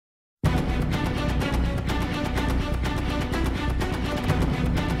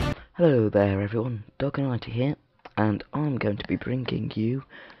Hello there everyone, Dr.hax here, and I'm going to be bringing you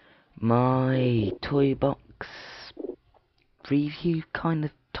my toy box review kind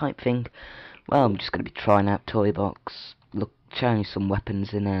of type thing. Well, I'm just going to be trying out toy box, showing you some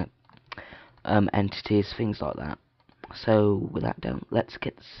weapons in it, entities, things like that. So with that done, let's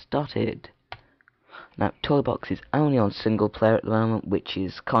get started. Now, toy box is only on single player at the moment, which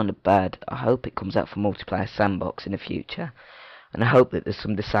is kind of bad. I hope it comes out for multiplayer sandbox in the future. And I hope that there's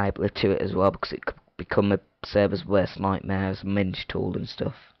some disabler to it as well, because it could become a server's worst nightmare as a minge tool and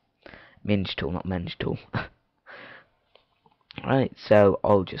stuff. Minge tool, not menge tool. Right, so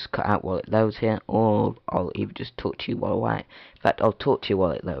I'll just cut out while it loads here, or I'll even just talk to you while I wait. In fact, I'll talk to you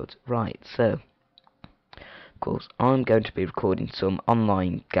while it loads. Right, so, of course, I'm going to be recording some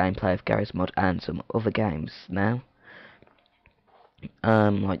online gameplay of gmod and some other games now.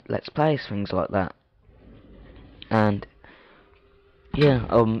 Like Let's Plays, things like that. And yeah,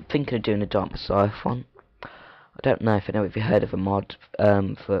 I'm thinking of doing a Dark Messiah one. I don't know if you've heard of a mod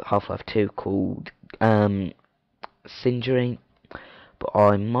for Half-Life 2 called Singery, but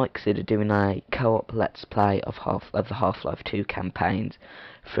I might consider doing a co-op Let's Play of the Half-Life 2 campaigns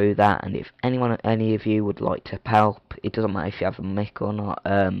through that. And if any of you would like to help, it doesn't matter if you have a mic or not.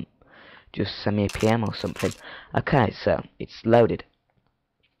 Just send me a PM or something. Okay, so it's loaded.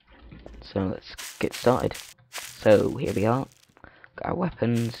 So let's get started. So here we are. Got our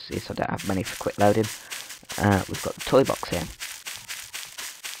weapons. Yes, I don't have many for quick loading. We've got the toy box here.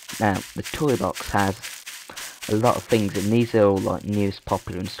 Now, the toy box has a lot of things, and these are all like news,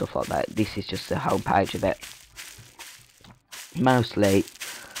 popular and stuff like that. This is just the homepage of it. Most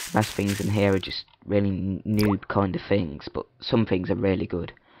things in here are just really noob kind of things, but some things are really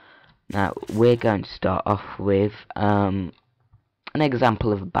good. Now, we're going to start off with an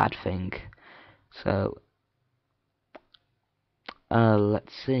example of a bad thing. So,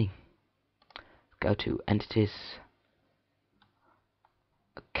 let's see. Go to entities.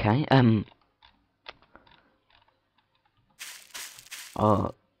 Okay,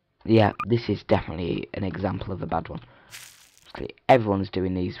 oh, yeah, this is definitely an example of a bad one. Everyone's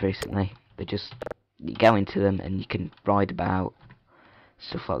doing these recently. You go into them and you can ride about,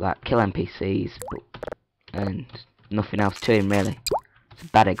 stuff like that, kill NPCs, and nothing else to him really. It's a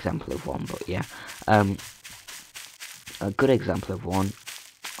bad example of one, but yeah. A good example of one,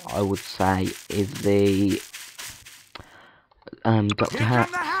 I would say, is the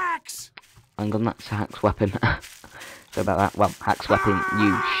Dr.hax. Hang on, that's a Hax weapon. So about that, well, Hax weapon,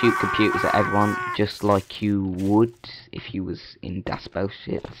 you shoot computers at everyone just like you would if you was in Daspo.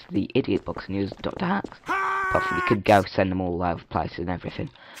 It's the idiot box and use Dr.hax. Apart from you could go send them all over places and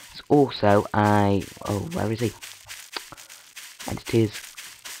everything. It's also a, oh, where is he? Entities.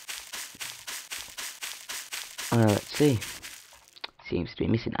 Let's see. Seems to be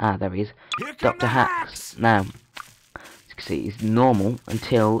missing. Ah, there he is. Dr.hax. Now, see, it's normal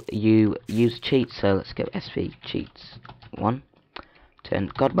until you use cheats. So let's go SV cheats 1. Turn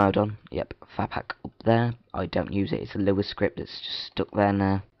God mode on. Yep, Fabhack up there. I don't use it. It's a Lewis script that's just stuck there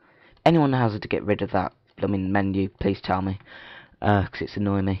now. Anyone knows how to get rid of that blooming menu, please tell me, because it's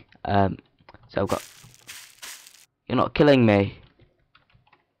annoying me. So I've got. You're not killing me.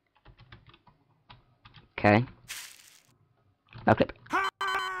 Okay. No clip.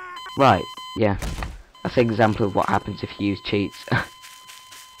 Right. Yeah. That's an example of what happens if you use cheats.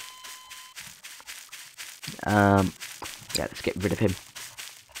 Yeah, let's get rid of him.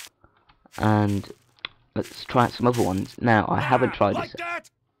 And let's try out some other ones. Now, I haven't tried this.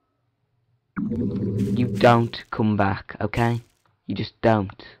 You don't come back, okay? You just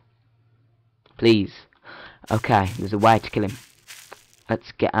don't. Please. Okay, there's a way to kill him.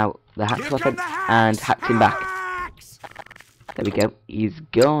 Let's get out the Hax weapon and hack him back. There we go. He's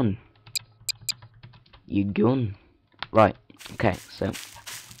gone. You gone. Right, okay, so let's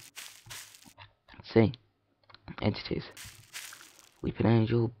see. Entities. Weeping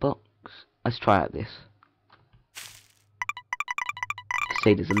Angel box. Let's try out this.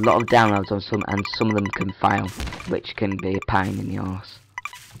 See, there's a lot of downloads on some, and some of them can fail, which can be a pain in the arse.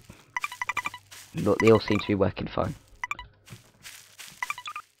 But they all seem to be working fine.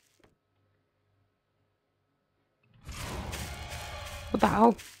 What the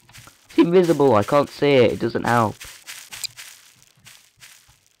hell? It's invisible, I can't see it, it doesn't help.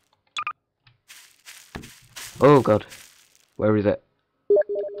 Oh god. Where is it?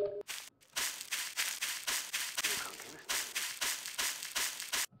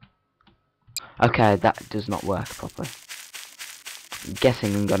 Okay, that does not work properly. I'm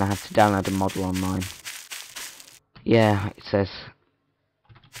guessing I'm gonna have to download a model online. Yeah, it says.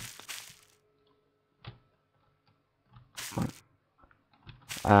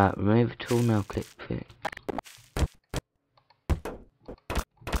 Remove tool, now click fix.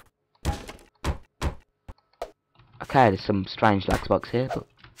 Okay, there's some strange lag spots here, but...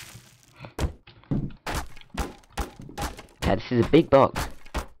 Okay, this is a big box.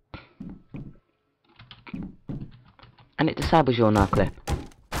 And it disables your no clip.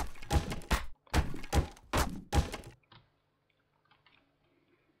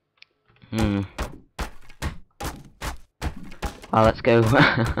 Well, let's go.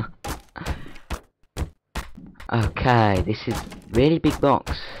 Okay, this is really big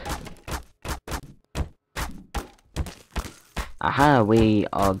box. Aha, we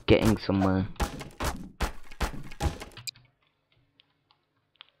are getting somewhere.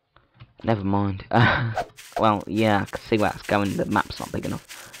 Never mind. Well, yeah, I can see where it's going. The map's not big enough.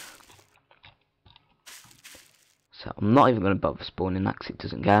 So I'm not even going to bother spawning that because it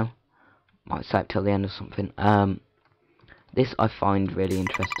doesn't go. Might save till the end or something. This I find really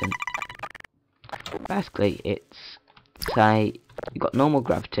interesting. Basically, it's, say, you've got normal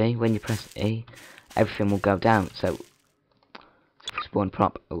gravity. When you press E, everything will go down. So if we spawn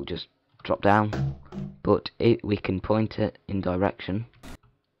prop, it will just drop down. But we can point it in direction.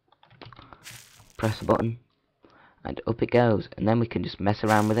 Press a button, and up it goes. And then we can just mess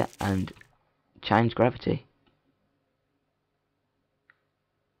around with it and change gravity.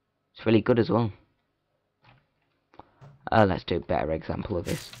 It's really good as well. Let's do a better example of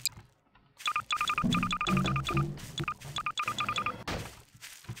this.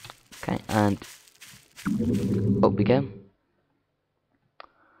 Okay, and up we go.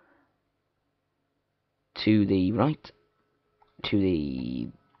 To the right. To the...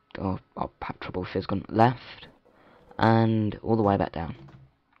 oh, I'll have trouble with this gun. Left. And all the way back down.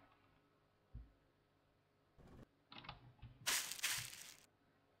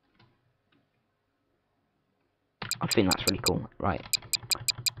 I think that's really cool. Right.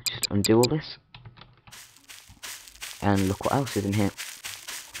 Just undo all this. And look what else is in here.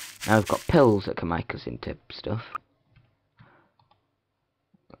 Now we've got pills that can make us into stuff.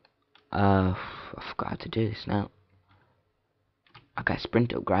 I forgot how to do this now. Okay,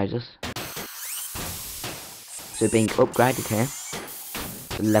 sprint upgrades us. So being upgraded here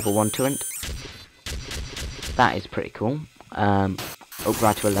to level 1 turret. That is pretty cool.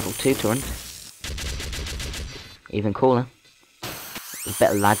 Upgrade to a level 2 turret. Even cooler. There's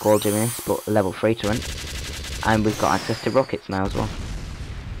better lag while doing this, but a level 3 turret. And we've got access to rockets now as well.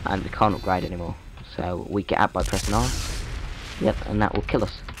 And we can't upgrade anymore. So we get out by pressing R. Yep, and that will kill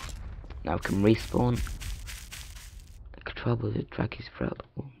us. Now we can respawn. Control with drag his throw.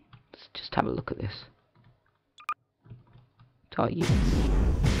 Let's just have a look at this. Are you?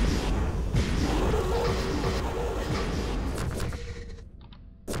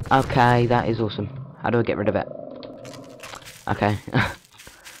 Okay, that is awesome. How do I get rid of it? Okay,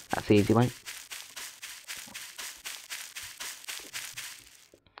 that's the easy way.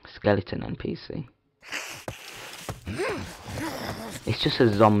 Skeleton NPC. It's just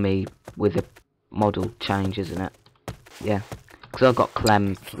a zombie with a model change, isn't it? Yeah, because I've got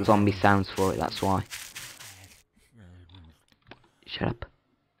Clem zombie sounds for it, that's why. Shut up.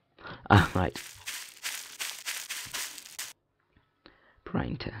 Ah, right.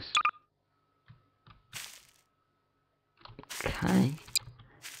 Brain test. Okay.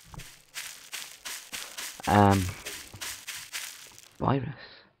 Virus.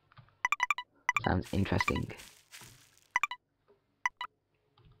 Sounds interesting.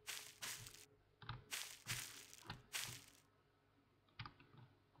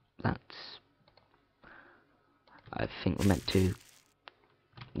 That's... I think we're meant to...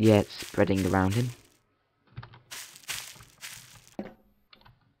 yeah, it's spreading around him. Or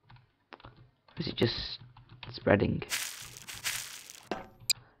is it just spreading?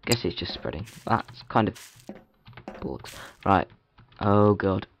 Guess it's just spreading. That's kind of bullocks. Right. Oh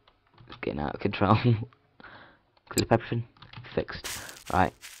god. It's getting out of control. Clip everything. Fixed.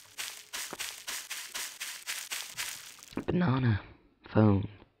 Right. Banana. Phone.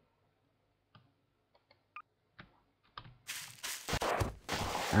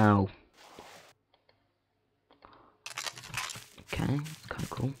 Ow. Okay, kind of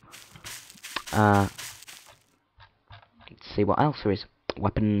cool. Let's see what else there is.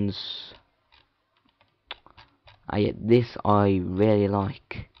 Weapons. Ah, yeah, this I really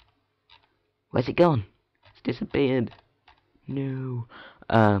like. Where's it gone? It's disappeared. No.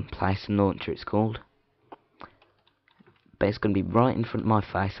 Place and launcher it's called. But it's going to be right in front of my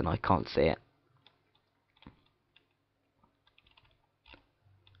face and I can't see it.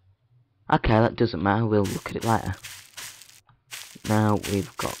 Okay, that doesn't matter, we'll look at it later. Now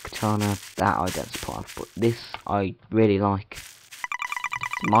we've got katana, that I don't support, but this I really like.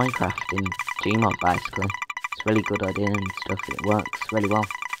 Minecraft in gmod basically. It's a really good idea and stuff. It works really well.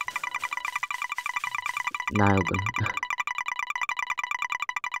 Now,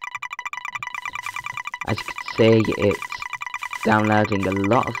 as you can see, it's downloading a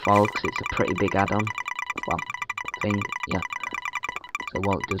lot of files 'cause it's a pretty big add-on. Well, thing, yeah. So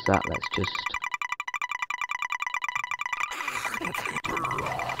while it does that, let's just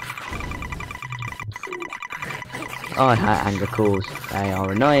oh, I hate anger calls. They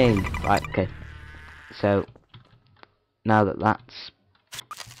are annoying. Right, okay. So now that that's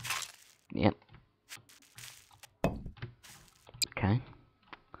yep. Okay.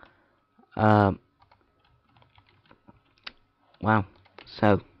 Wow.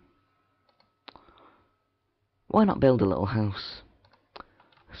 So why not build a little house?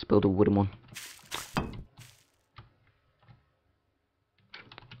 Let's build a wooden one.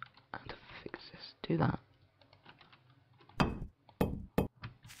 And to fix this, do that.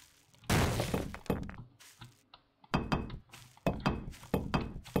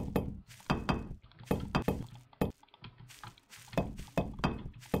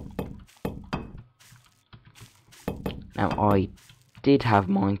 Now I did have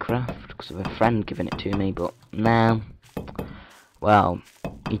Minecraft because of a friend giving it to me, but now, well,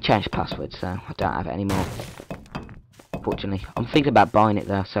 he changed the password, so I don't have it anymore. Fortunately, I'm thinking about buying it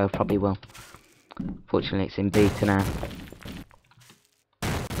though, so I probably will. Fortunately, it's in beta now.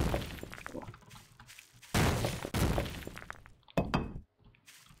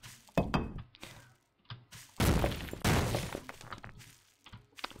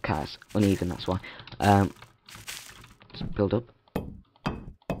 Okay, it's uneven, that's why. Let's build up.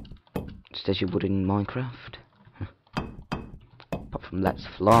 Just as you would in Minecraft. Apart from Let's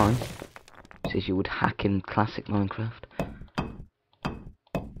Fly. Just as you would hack in classic Minecraft.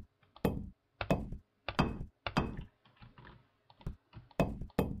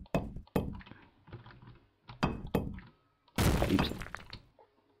 Oops.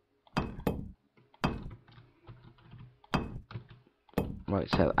 Right,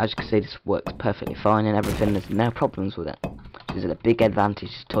 so as you can see, this works perfectly fine and everything. There's no problems with it. This is a big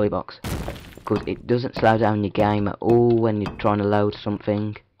advantage to Toybox, because it doesn't slow down your game at all when you're trying to load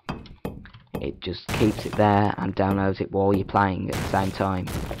something. It just keeps it there and downloads it while you're playing at the same time.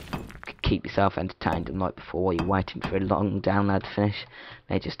 Keep yourself entertained, and like before, while you're waiting for a long download to finish,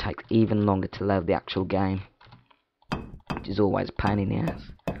 it just takes even longer to load the actual game, which is always a pain in the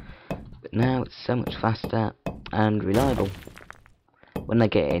ass. But now it's so much faster and reliable. When they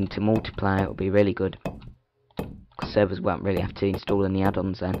get into multiplayer, it'll be really good, because servers won't really have to install any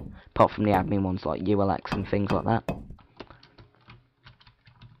add-ons then, apart from the admin ones like ULX and things like that.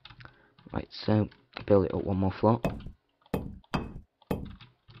 Right, so build it up one more floor.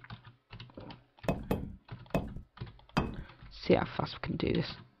 See how fast we can do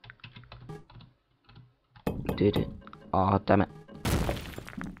this. Did it? Oh, damn it.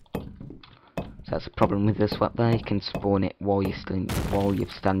 So that's the problem with this swap there. You can spawn it while you're standing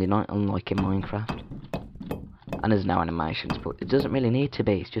on it, unlike in Minecraft. And there's no animations, but it doesn't really need to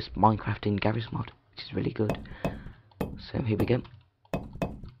be. It's just Minecraft in Garry's Mod, which is really good. So here we go.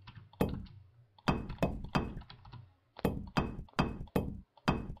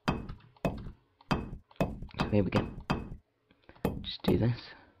 So here we go. Just do this.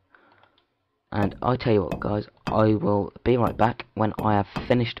 And I tell you what, guys, I will be right back when I have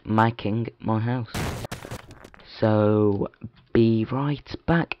finished making my house. So be right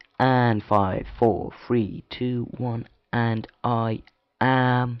back. And 5, 4, 3, 2, 1, and I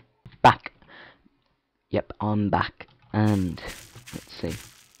am back. Yep, I'm back. And let's see.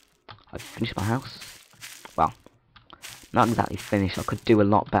 I've finished my house. Well, not exactly finished. I could do a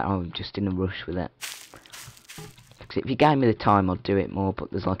lot better. I'm just in a rush with it. Because if you gave me the time, I'd do it more.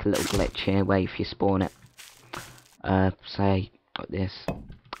 But there's like a little glitch here where if you spawn it, say like this.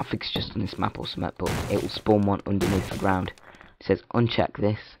 I think it's just on this map or something, but it will spawn one underneath the ground. It says uncheck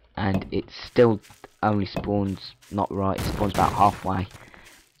this, and it still only spawns not right. It spawns about halfway.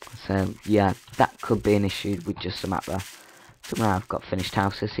 So yeah, that could be an issue with just the map there. So now I've got finished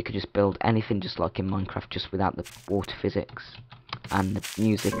houses, so you could just build anything just like in Minecraft, just without the water physics and the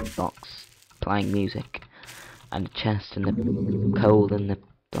music box playing music and the chest and the coal and the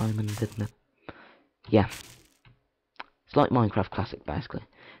diamond and the yeah. It's like Minecraft Classic basically.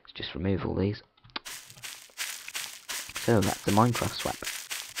 Let's just remove all these. So that's the Minecraft swap.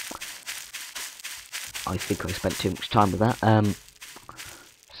 I think I spent too much time with that.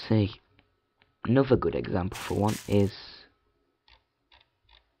 See, another good example for one is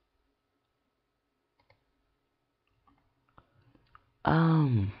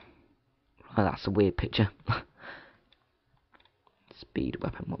oh, that's a weird picture. Let's speed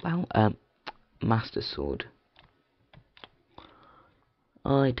weapon. What the hell? Master Sword.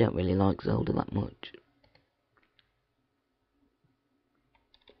 I don't really like Zelda that much.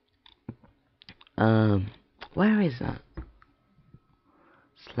 Where is that?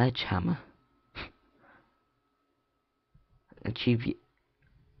 Sledgehammer. Achieve.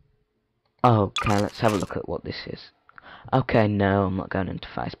 Oh, okay, let's have a look at what this is. Okay, no, I'm not going into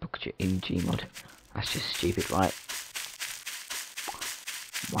Facebook in gmod. That's just stupid, right?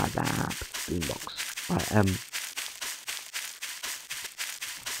 Why that? Boombox. Right,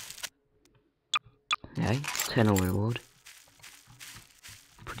 okay, eternal reward.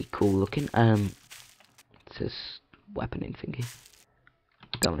 Pretty cool looking. It says weaponing thingy.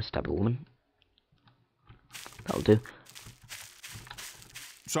 Don't want to stab a woman. That'll do.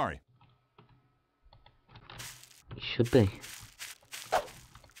 Sorry. It should be.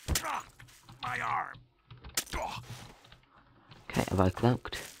 My arm. Okay, have I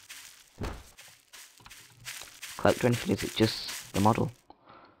cloaked? Cloaked or anything? Is it just the model?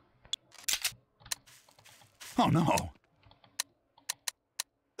 Oh no.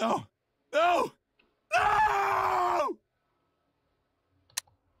 No. No. No.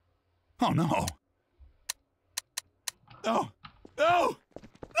 Oh no. No. No.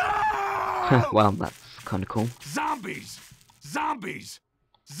 No. Well, that's kind of cool. Zombies. Zombies.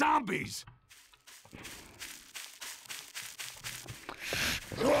 Zombies.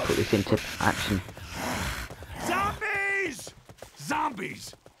 Let's put this into action. Zombies.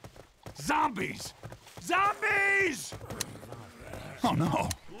 Zombies. Zombies. Zombies. Oh no.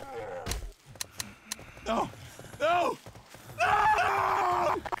 No. No.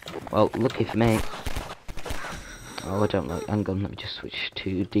 No. Well, lucky for me. Oh, I don't like. Hang on, let me just switch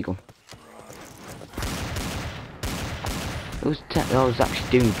to Deagle. I was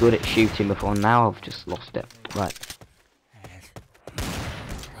actually doing good at shooting before. Now I've just lost it. Right.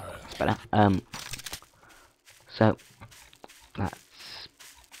 It's better. So that's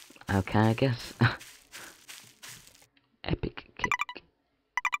okay, I guess. Epic kick.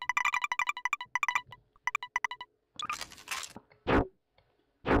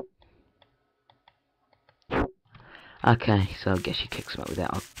 Okay, so I guess you kick something with it.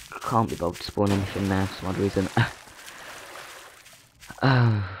 I can't be bothered to spawn anything there for some odd reason.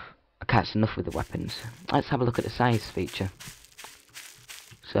 Okay, it's enough with the weapons. Let's have a look at the saves feature.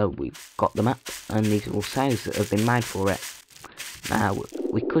 So we've got the map, and these are all saves that have been made for it. Now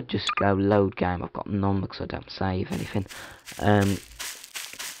we could just go load game. I've got none because I don't save anything, and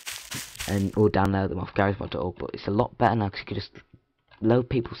or download them off GarageMod.org. But it's a lot better now because you can just load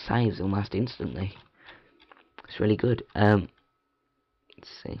people's saves almost instantly. It's really good. Let's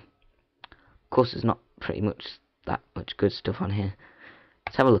see. Of course, there's not pretty much that much good stuff on here.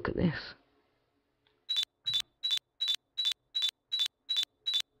 Let's have a look at this.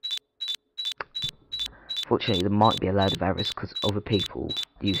 Fortunately, there might be a load of errors because other people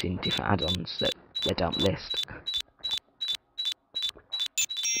using different add-ons that they don't list.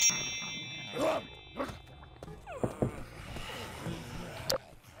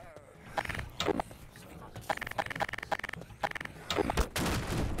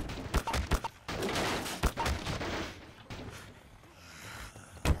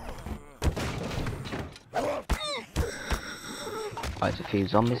 Right, there's a few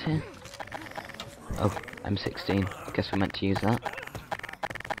zombies here. Oh, M16. I guess we're meant to use that.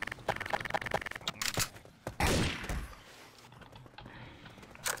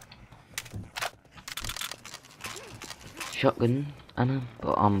 Shotgun ammo,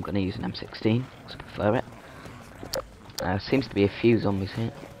 but I'm gonna use an M16 because I prefer it. Seems to be a few zombies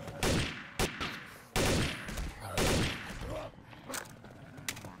here.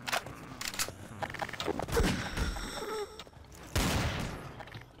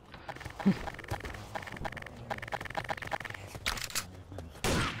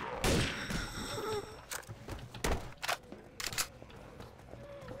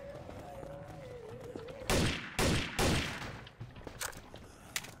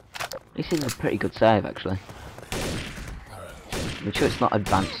 This is a pretty good save, actually. I'm sure it's not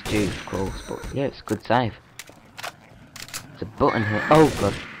advanced due, of course, but yeah, it's a good save. There's a button here. Oh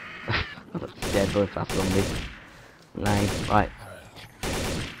god, I got scared by a fast zombie. Lame. Right.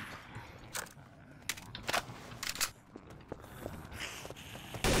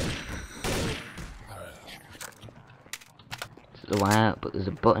 This is the way out, but there's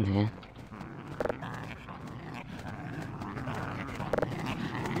a button here.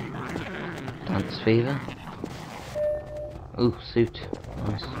 Dance fever. Ooh, suit.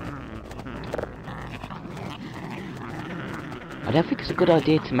 Nice. I don't think it's a good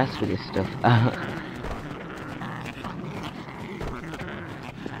idea to mess with this stuff.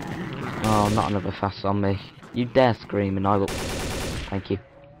 Oh, not another fast zombie. You dare scream and I will... Thank you.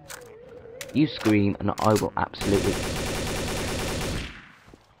 You scream and I will absolutely...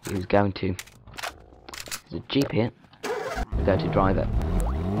 He was going to... There's a jeep here. I'm going to drive it.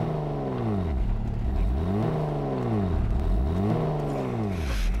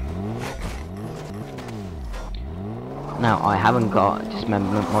 Now, I haven't got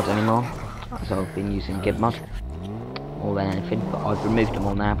dismemberment mod anymore, so I've been using gmod more than anything, but I've removed them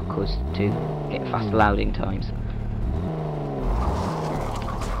all now because to get faster loading times.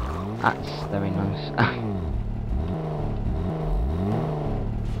 That's very nice.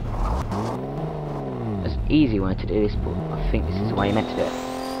 There's an easy way to do this, but I think this is the way you meant to do it.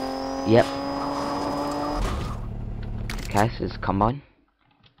 Yep. Okay, so there's a combine.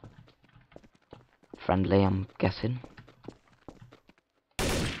 Friendly, I'm guessing.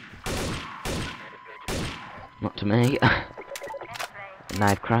 Not to me. Now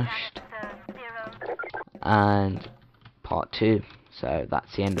I've crashed. And part 2. So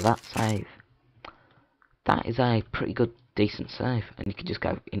that's the end of that save. That is a pretty good, decent save. And you can just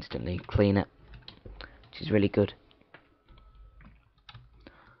go instantly clean it. Which is really good.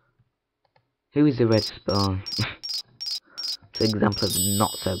 Who is the red spy? It's an example of a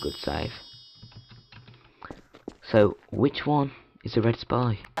not so good save. So, which one is the red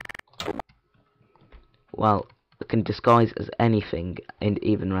spy? Well, it can disguise as anything, and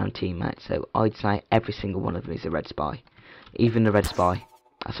even around teammates, so I'd say every single one of them is a red spy. Even the red spy.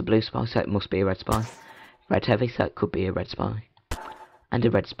 That's a blue spy, so it must be a red spy. Red heavy, so it could be a red spy. And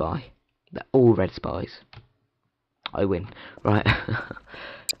a red spy. They're all red spies. I win. Right.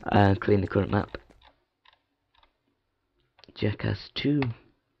 Clean the current map. Jackass 2.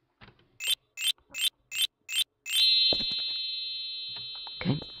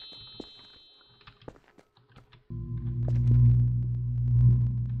 Okay.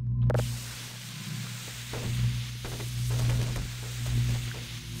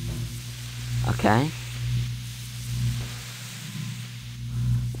 Okay.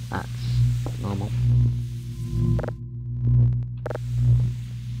 That's normal.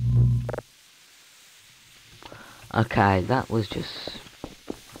 Okay, that was just...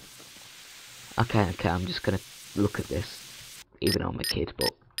 Okay, I'm just gonna look at this. Even though I'm a kid,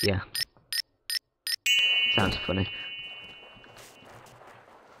 but yeah. Sounds funny.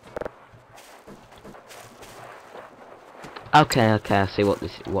 Okay, I see what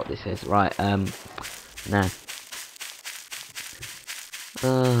this is. Right, now.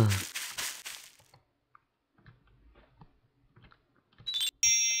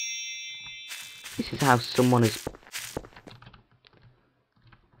 This is how someone has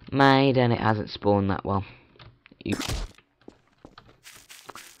made, and it hasn't spawned that well.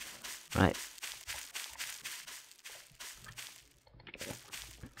 Right.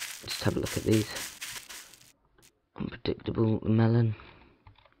 Just have a look at these. Unpredictable melon.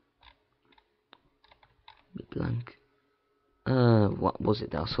 Blank. What was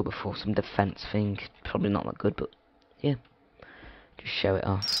it that I saw before? Some defense thing. Probably not that good, but yeah. Just show it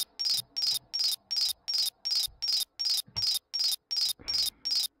off.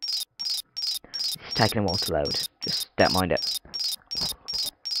 It's taking a while to load. Just don't mind it.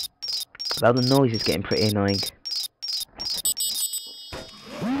 Well, the noise is getting pretty annoying.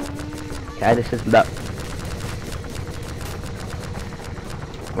 Okay, this is low.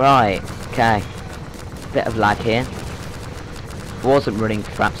 Right, okay. Bit of lag here. Wasn't running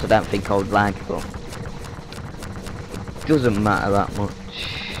fraps, I don't think I would lag, but it doesn't matter that much.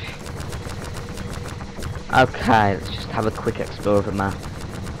 Okay, let's just have a quick explore of the map.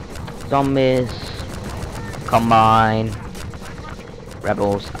 Zombies, combine,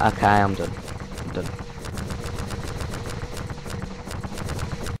 rebels. Okay, I'm done.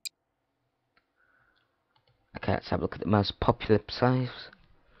 Okay, let's have a look at the most popular saves.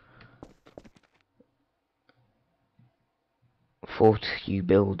 Fort you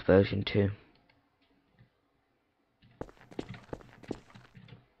build version 2.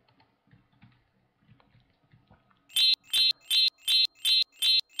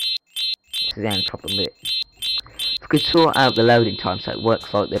 This is the only problem with it. If we could sort out the loading time so it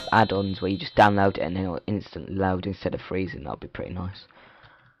works like the add-ons where you just download it and it'll instantly load instead of freezing, that'd be pretty nice.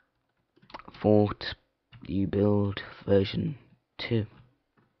 Fort you build version 2.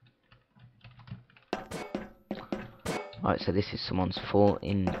 Right, so this is someone's fort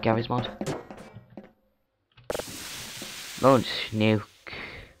in Garry's mod. Launch nuke.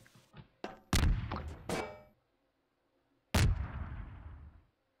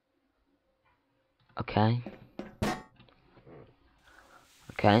 Okay.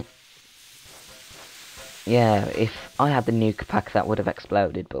 Yeah, if I had the nuke pack that would have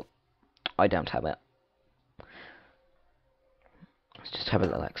exploded, but I don't have it. Let's just have a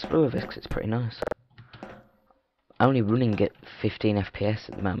little explore of this because it's pretty nice. Only running at 15 FPS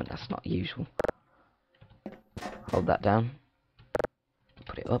at the moment, that's not usual. Hold that down.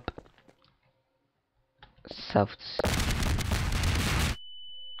 Put it up.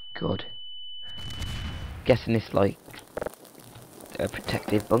 Good. Guessing it's like a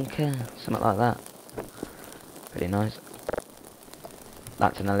protective bunker, something like that. Pretty nice.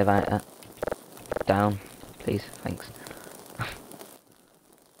 That's an elevator. Down, please, thanks.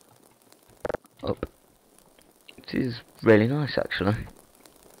 Up. This is really nice actually.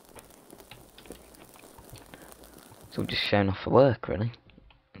 So we're just showing off for work really.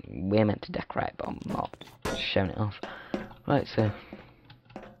 We're meant to decorate, but I'm not just showing it off. Right, so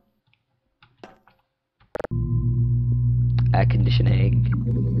air conditioning.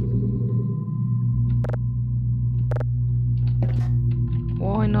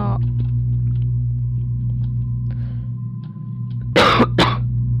 Why not?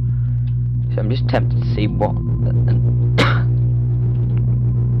 So I'm just tempted to see what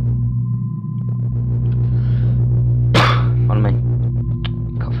on me.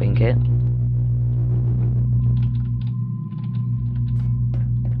 Coughing here.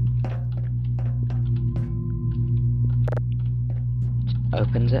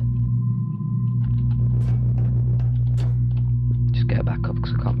 Opens it. Just go back up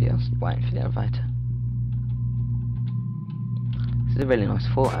because I can't be waiting for the elevator. This is a really nice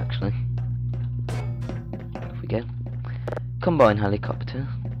fort actually. Off we go. Combine helicopter.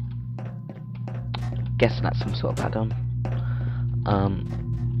 Guessing that's some sort of add-on.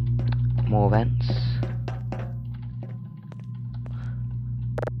 More vents.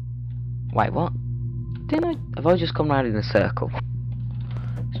 Wait, what? Have I just come round in a circle?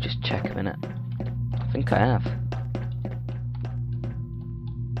 Let's just check a minute. I think I have.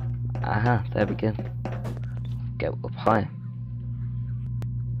 Aha, there we go. Go up higher.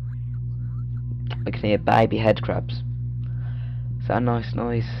 I can hear baby head crabs. Is that a nice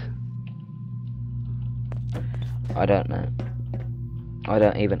noise? I don't know. I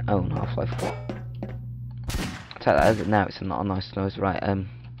don't even own Half-Life 4. Take that as it now, it's not a nice noise, right,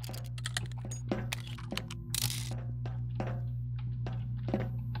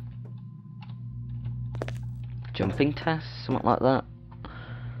 jumping test, something like that.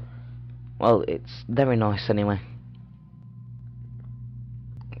 Well, it's very nice anyway.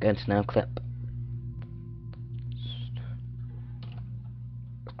 Going to now clip.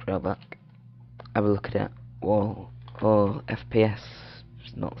 Scroll back. Have a look at it. Whoa. Oh, FPS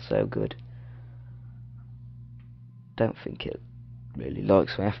is not so good. Don't think it really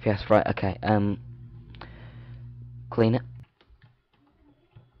likes my FPS. Right, okay. Clean it.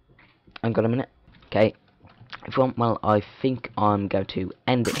 I've got a minute. Okay. If you want, well, I think I'm going to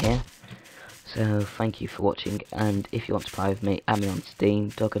end it here. So, thank you for watching, and if you want to play with me, add me on Steam,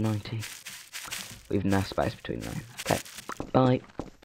 Dogger90, with no space between them. Okay, bye.